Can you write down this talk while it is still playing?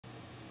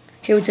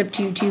Hey, what's up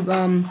to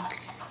YouTube?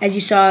 As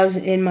you saw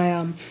in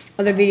my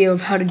other video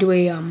of how to do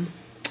a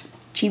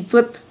cheap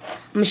flip,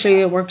 I'm gonna show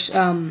you it works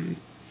to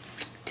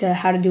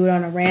how to do it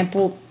on a ramp.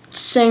 Well,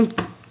 same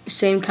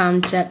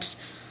concepts,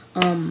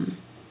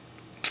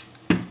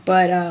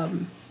 but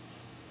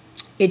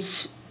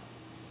it's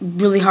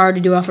really hard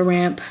to do off a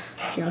ramp.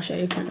 Here, I'll show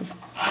you kind of.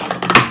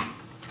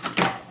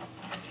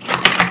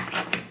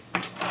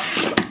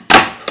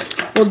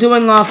 Well,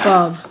 doing off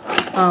of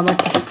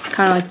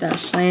kind of like the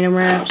slanted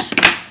ramps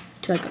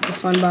to like the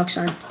fun box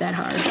aren't that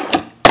hard.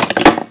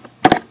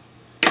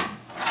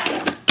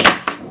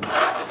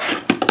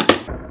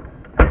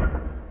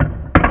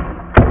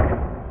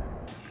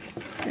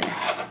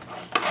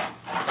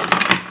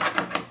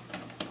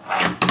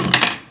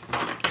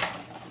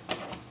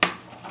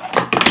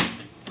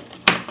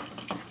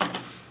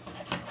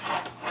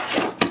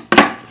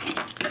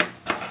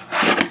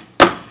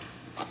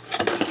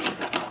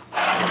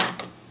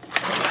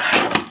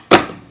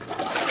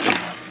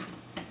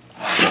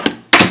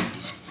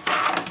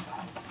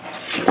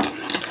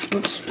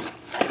 Oops.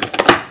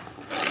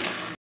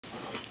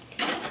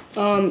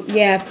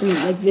 Yeah, from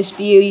like this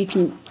view, you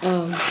can,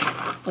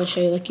 I'll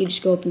show you, like, you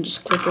just go up and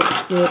just click it,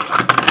 do it.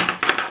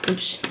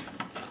 Oops.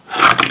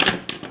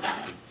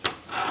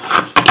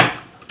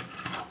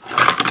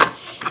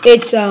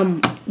 It's,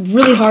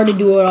 really hard to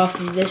do it off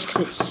of this,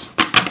 because it's,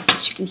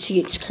 as you can see,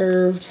 it's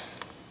curved.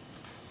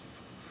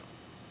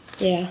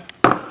 Yeah.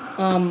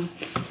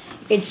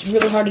 It's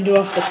really hard to do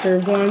off the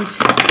curved ones,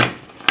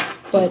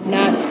 but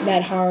not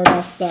that hard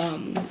off the,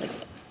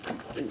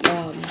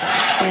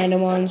 slanted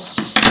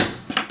ones.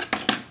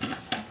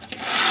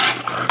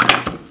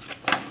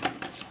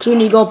 Because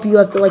when you go up, you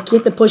have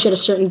to push at a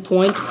certain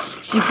point. So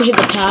if you push at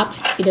the top,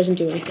 it doesn't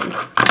do anything.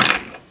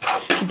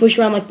 If you push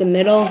around like the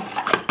middle,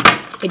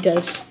 it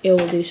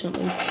will do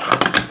something.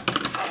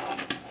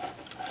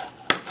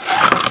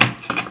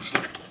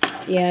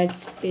 Yeah,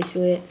 it's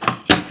basically it.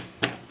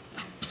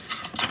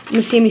 I'm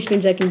gonna see how many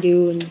spins I can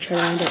do and try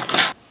around it.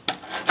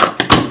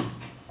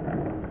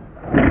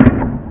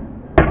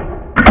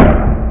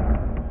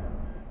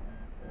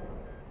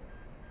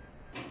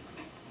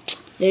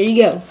 There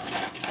you go.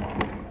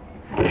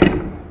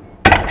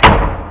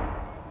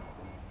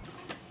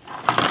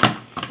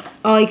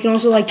 You can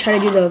also try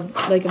to do the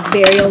a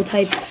burial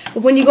type,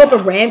 but when you go up a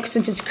ramp,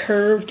 since it's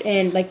curved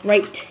and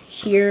right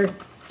here,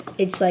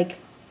 it's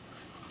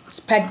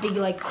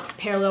practically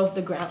parallel with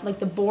the ground.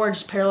 The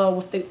board's parallel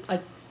with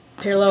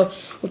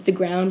the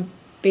ground,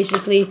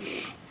 basically.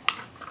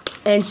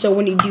 And so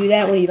when you do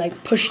that, when you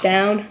push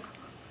down,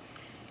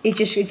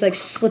 it's like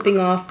slipping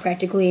off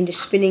practically and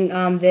just spinning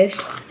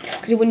this.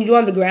 Because when you do it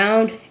on the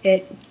ground,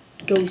 it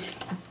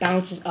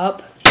bounces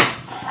up.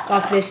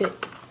 Off this, it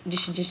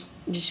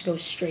just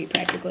goes straight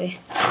practically.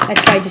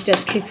 That's why it just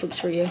does kickflips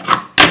for you.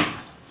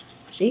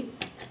 See?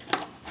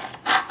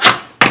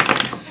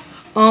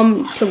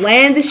 To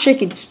land this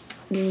trick, it's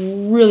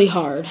really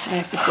hard. I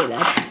have to say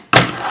that.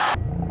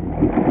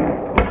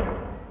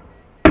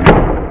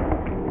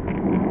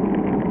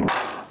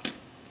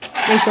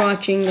 Thanks for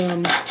watching.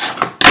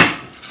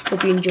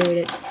 Hope you enjoyed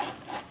it.